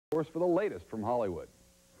Course for the latest from Hollywood.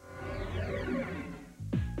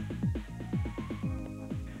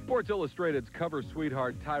 Sports Illustrated's cover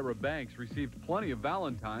sweetheart Tyra Banks received plenty of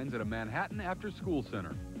Valentines at a Manhattan after-school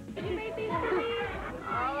center. You made these for me?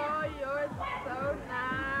 Oh, you're so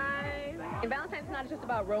nice. And Valentine's not just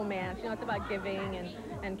about romance, you know, it's about giving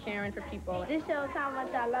and caring for people. This shows how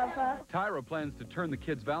much I love her. Tyra plans to turn the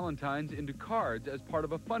kids' Valentines into cards as part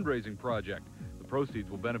of a fundraising project. The proceeds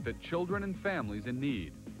will benefit children and families in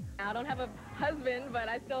need. I don't have a husband, but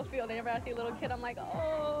I still feel whenever I see a little kid, I'm like,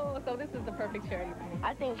 oh, so this is the perfect charity for me.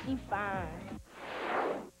 I think she's fine.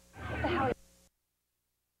 What the hell?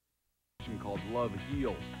 Called Love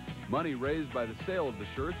Heals. Money raised by the sale of the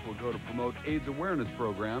shirts will go to promote AIDS awareness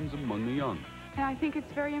programs among the young. And I think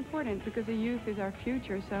it's very important because the youth is our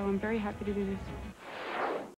future, so I'm very happy to do this.